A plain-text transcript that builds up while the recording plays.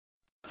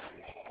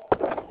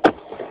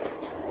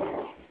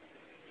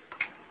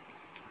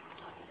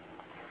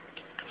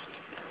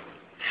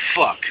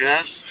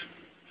cuz?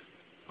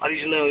 Why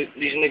these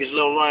niggas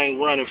little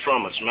running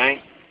from us,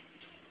 man?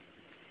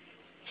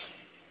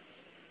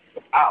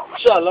 Ow.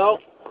 What's up, Lo?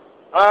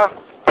 Huh?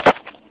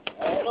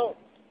 I don't know.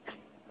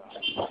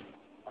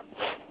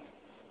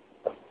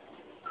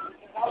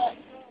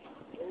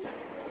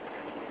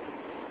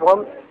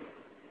 Woman?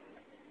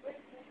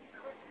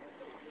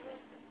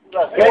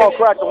 Come on,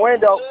 crack the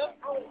window.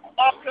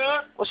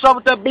 What's up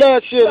with that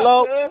blood shit,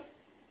 Lo?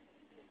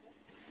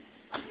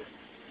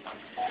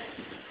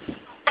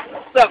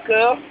 What's up,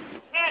 cuz?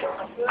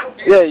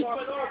 Yeah.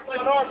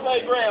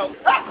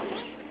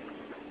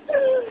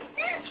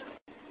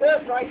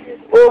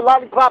 Oh,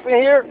 lollipop in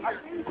here?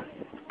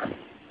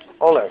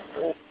 Hold on.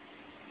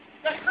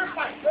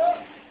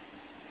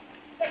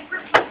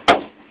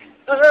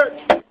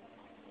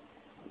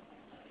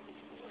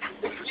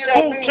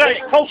 Okay,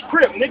 Coach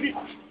Crips, nigga.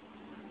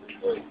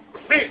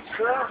 Bitch,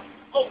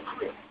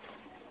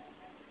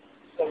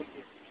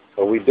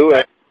 So we do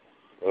it.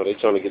 Oh, they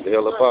trying to get the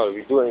hell up out of it.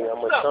 We do it. Ain't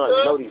got much time.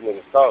 You know these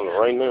niggas calling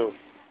right now.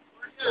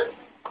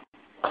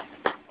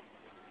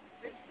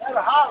 That's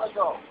a holler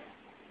though.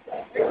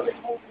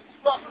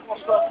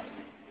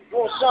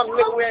 Doing something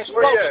nigga we ain't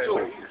supposed to.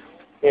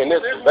 And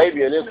this one,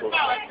 baby, and this one.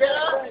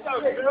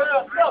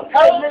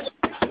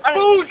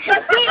 Food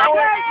shit.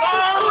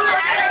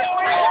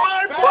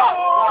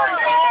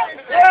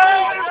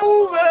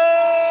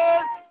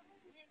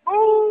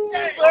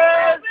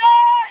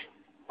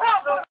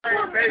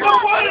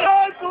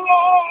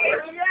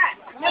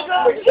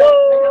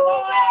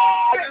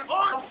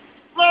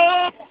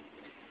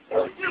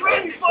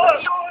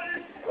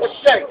 What's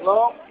shake,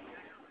 Lo?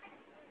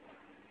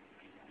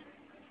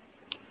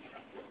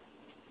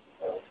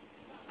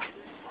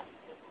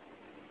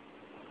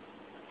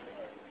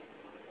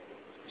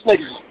 This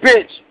nigga's a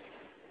bitch.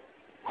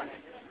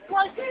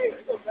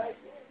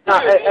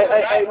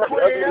 Hey,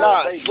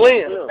 nah,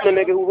 Slim. The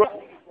nigga who run.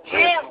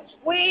 Yeah,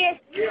 Slim.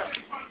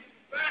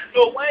 So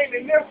Wayne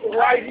and this one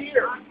right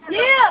here.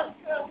 Yeah.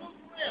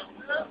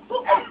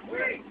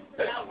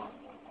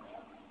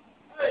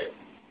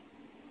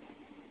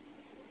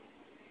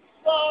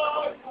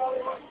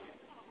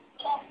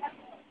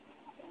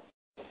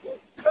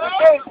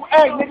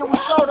 Hey, nigga, we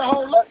saw the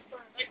whole lot.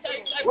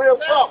 Real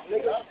talk,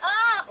 nigga.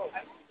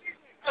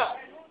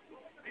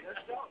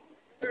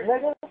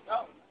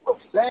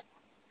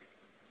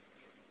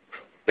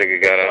 Nigga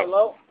got out.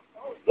 Hello?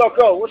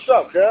 Loco, what's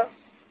up, cuz?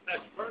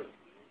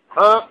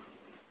 Huh?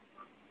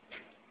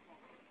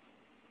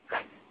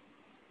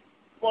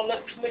 Wanna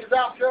let these niggas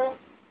out, cuz?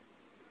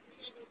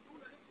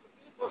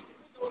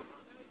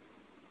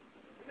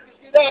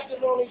 Get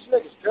active on these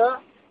niggas, cuz.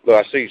 Look, I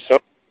see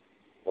something.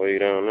 Way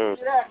down there.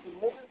 Get active,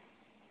 nigga.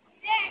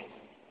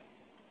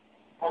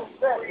 On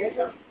set,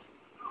 nigga.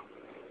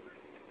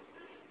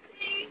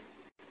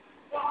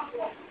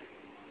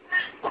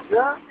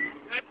 Yeah?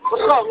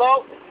 What's up, Lo?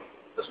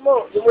 Let's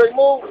move. You ready to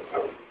move?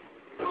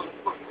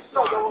 What's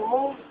up, you wanna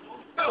move?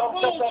 Don't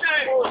cut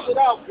that bullshit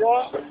out, bro.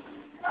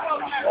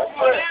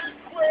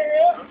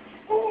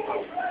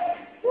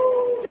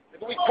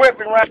 We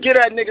Crippin' right. Get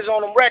that niggas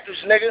on them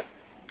records, nigga.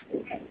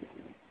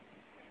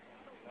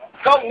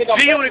 Colton, nigga.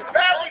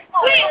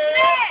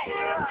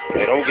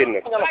 Hey, don't get in the...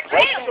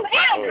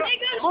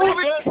 Move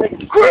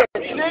it.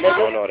 Crippin',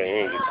 nigga. No, they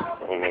ain't.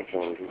 I'm not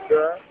trying to do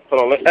that.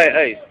 Hold on.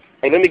 Hey,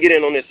 let me get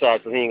in on this side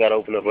so he ain't got to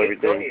open up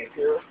everything.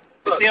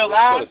 Still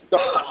live?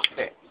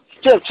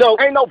 Still,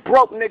 ain't no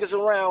broke niggas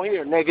around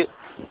here, nigga.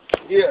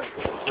 Yeah.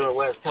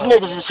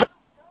 Niggas is...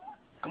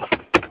 Come on.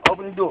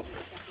 Open the door.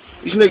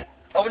 These niggas...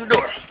 Open the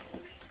door.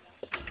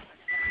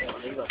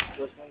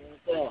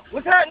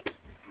 What's that?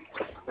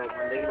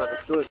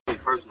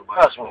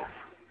 That's one.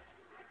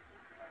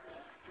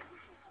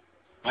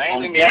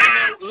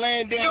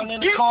 Laying down in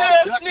the car.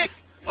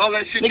 All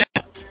that shit.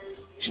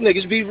 These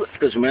niggas be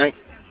rappers, man.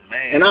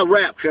 And I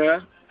rap,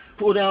 cuz.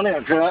 Pull down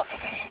there, cuz.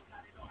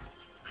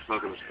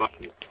 Fucking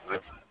fucking.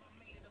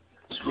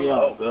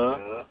 Yeah,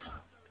 cuz.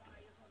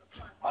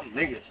 My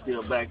nigga's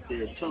still back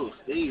there, too.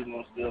 Steve's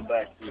still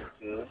back there,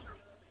 cuz.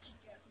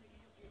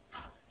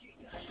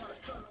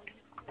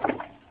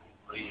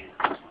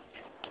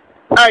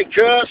 Hey,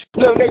 cuz.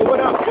 Little nigga, what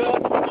up, cuz?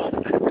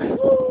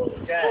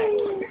 Dang.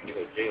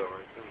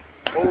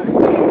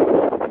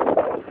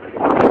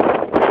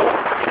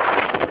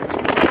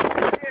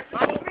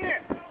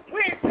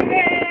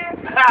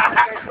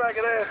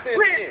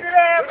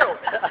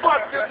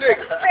 Fuck this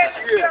nigga.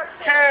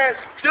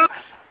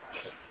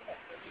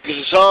 This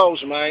is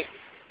hoes, man.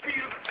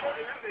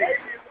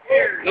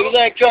 Niggas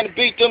ain't trying to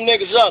beat them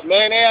niggas up,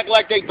 man. They act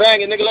like they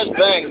banging, nigga. Let's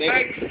bang,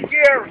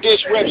 nigga.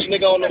 Diss rips,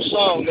 nigga, on them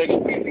song, nigga.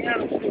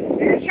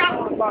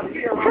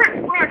 Crips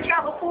from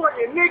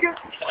California, nigga.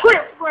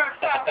 Crips from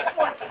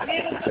California,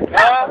 nigga.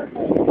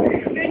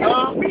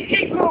 We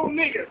eat little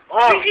niggas.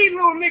 We eat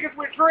little niggas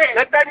with dreads.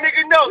 Let that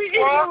nigga know, We eat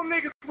little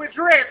niggas with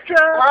dreads, cuz.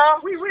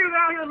 We really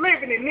out here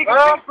living it,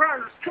 nigga. Big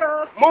burners,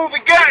 cuz.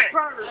 Moving gang. Big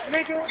burners,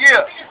 nigga.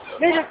 Yeah.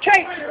 Niggas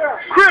can't shit up.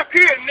 Crip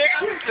here,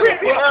 nigga.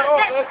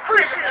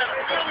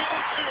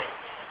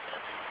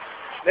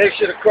 They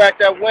should have cracked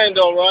that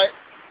window, right?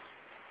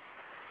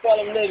 Tell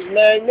them niggas,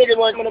 man. Niggas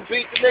want to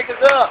beat the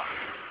niggas up.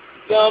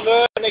 You know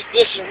what I mean? They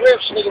dissing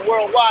rips, nigga,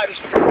 worldwide. It's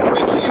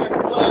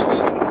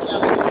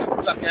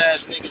suck ass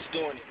niggas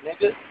doing it,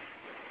 nigga.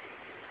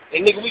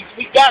 And nigga,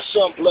 we got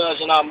some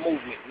bloods in our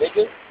movement,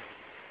 nigga.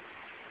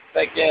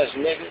 Fake ass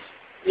niggas.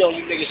 We on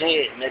you niggas'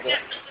 head, nigga.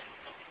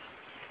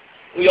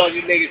 We on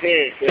you niggas'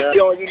 head, yeah. We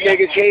on you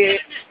niggas' head.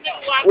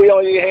 We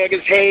on your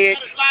niggas' head.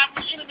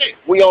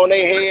 We on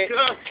their head.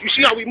 You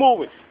see how we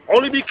moving?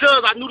 Only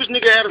because I knew this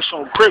nigga had us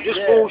on Crips. This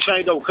food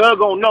chain though. Cuz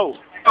gonna know.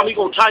 He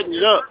gonna tighten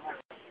it up.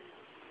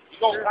 He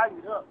gonna tighten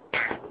it up.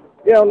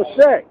 Yeah, on the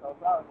set.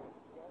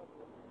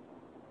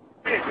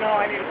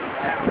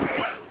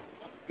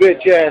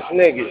 Bitch ass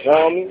niggas,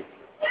 homie.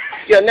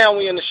 Yeah, now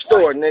we in the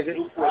store, nigga.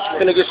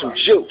 Finna get some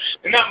juice.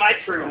 Not my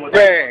crew.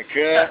 Man,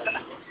 cuz.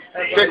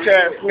 Bitch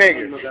ass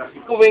nigga.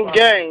 Moving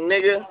gang,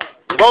 nigga.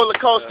 Roller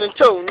coaster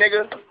too,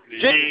 nigga.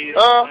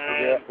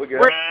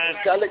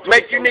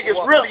 Make you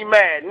niggas really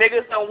mad,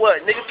 nigga. So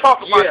what? Nigga talk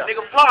about it,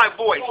 nigga. Fly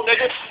boys,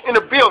 nigga. In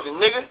the building,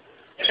 nigga.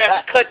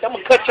 I'm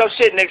gonna cut your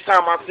shit next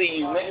time I see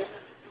you, nigga.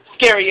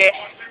 Scary ass.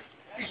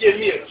 You give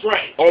me a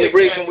drink. Only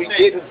reason we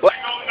didn't bust.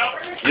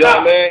 You know what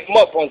I mean? I'm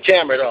up on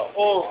camera though.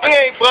 We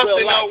ain't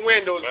busting no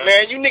windows,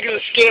 man. You niggas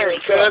are scary,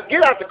 cuz.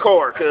 Get out the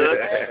car, cuz.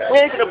 We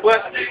ain't gonna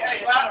bust.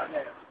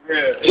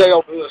 Jay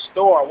over the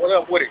store. What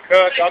up with it,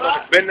 cuz? Y'all know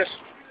the business?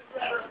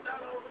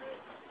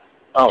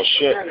 Oh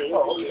shit.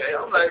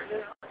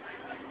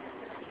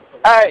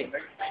 Hey.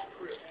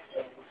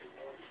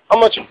 How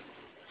much?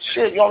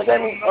 Shit, you only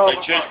gave me. I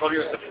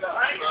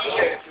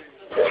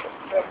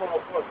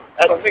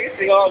don't think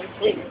it's all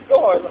between the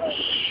stores.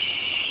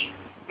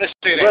 Let's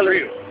say that's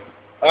real.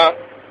 Huh?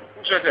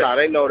 Who said that? Nah,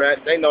 they know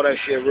that. They know that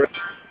shit real.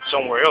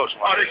 Somewhere else.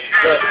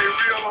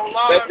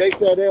 They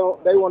said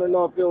they want to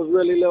know if it was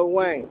really Lil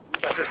Wayne.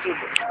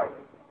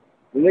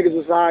 The niggas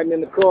was hiding in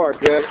the car,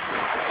 cuz.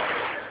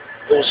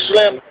 It was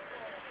Slim.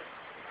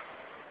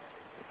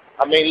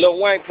 I mean, Lil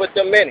Wayne put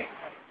them in it.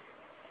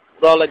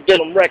 With all that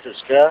Dillon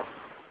records, cuz.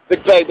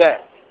 Big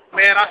payback.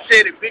 Man, I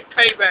said it, big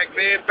payback,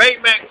 man.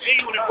 Baymax,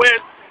 G-Unit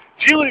West,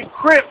 G-Unit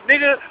Crips,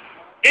 nigga.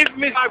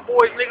 Infamous my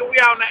boys, nigga. We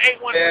out in the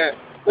 8-1. Yeah,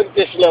 look at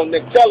this little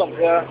nigga. Tell him,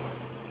 cuz.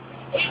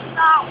 It's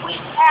not we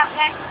have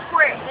that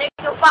script. They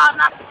can find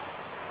out.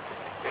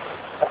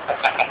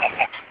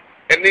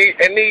 And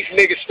these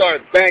niggas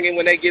start banging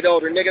when they get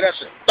older, nigga.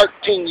 That's a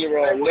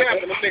 13-year-old,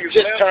 nigga.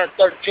 Just turned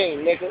 13,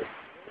 nigga.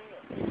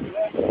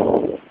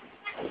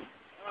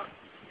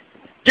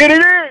 Get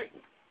it in!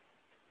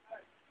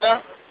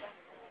 Huh?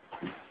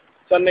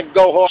 Some nigga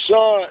go hard,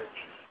 son.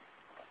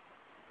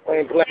 We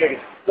ain't playing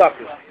niggas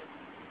suckers.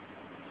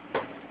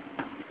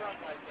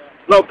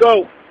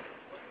 Loco.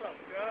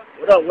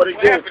 What up? What it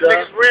do,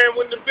 Niggas ran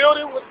in the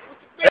building.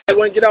 They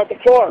wouldn't get out the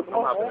car. Come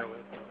on, man.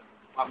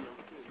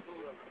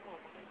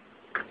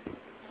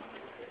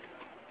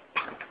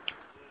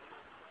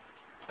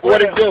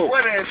 What it do?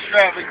 What an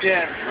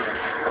extravaganza.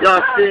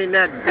 Y'all seen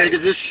that,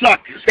 niggas? It's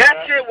suckers.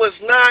 That shit was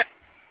not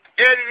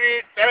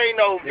edited. There ain't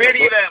no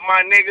video that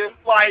my nigga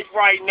like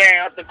right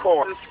now at the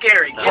car. It's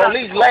scary.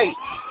 Police late.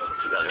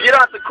 Get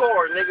out the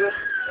car, nigga.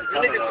 You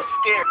niggas are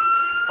scared.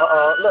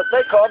 Look,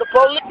 they called the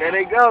police. There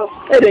they go.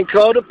 They didn't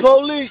call the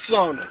police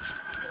on us.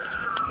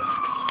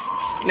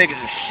 Niggas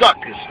are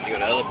suckers. You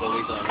the other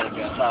police on that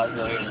guy. I was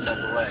going to step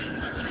away.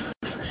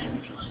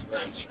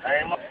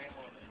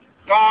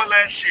 All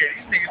that shit.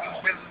 These niggas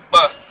is business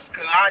busters.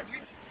 Cause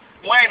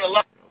you ain't a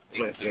lot.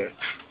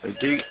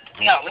 Indeed.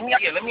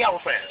 Let me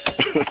out fast.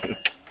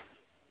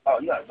 Oh,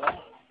 you got it.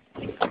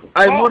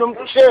 I moved them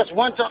shits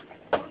one time.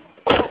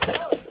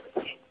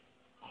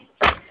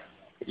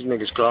 These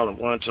niggas call them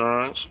one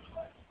times.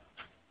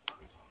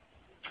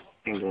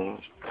 Oh,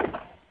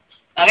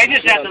 they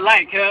just at the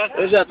light, cuz.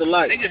 They just at the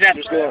light. They just at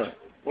the light.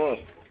 Well,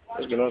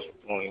 let's get us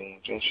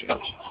going.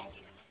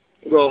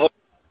 Go home.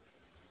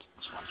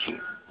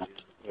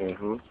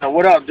 Now,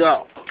 what up,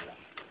 dog?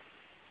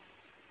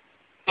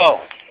 Oh.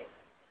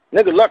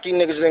 Nigga, lucky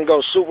niggas didn't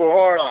go super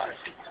hard on it.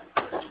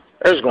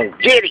 They was gonna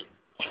get it.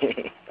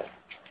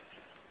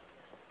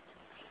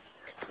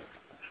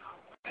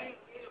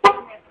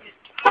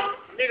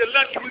 Nigga,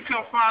 lucky we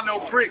couldn't find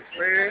no bricks,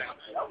 man.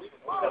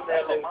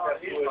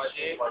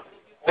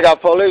 They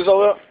got police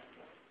over there?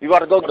 You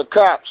gotta go to the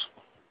cops.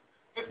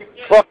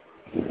 Fuck.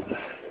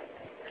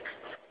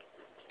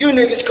 You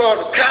niggas call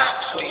the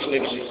cops. These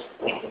niggas.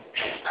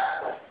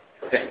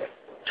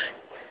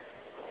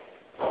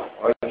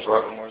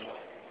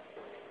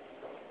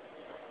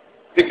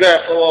 Big bad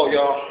for all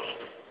y'all.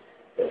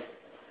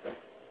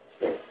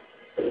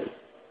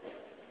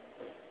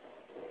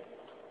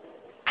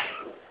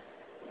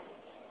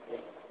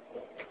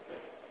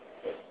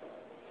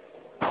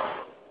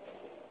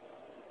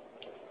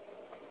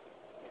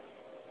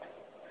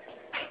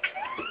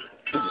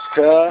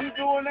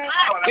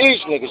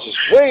 These niggas is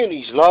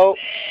weenies, low.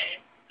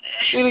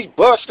 See these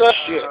bust up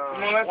shit.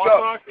 Come on, let's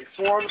go.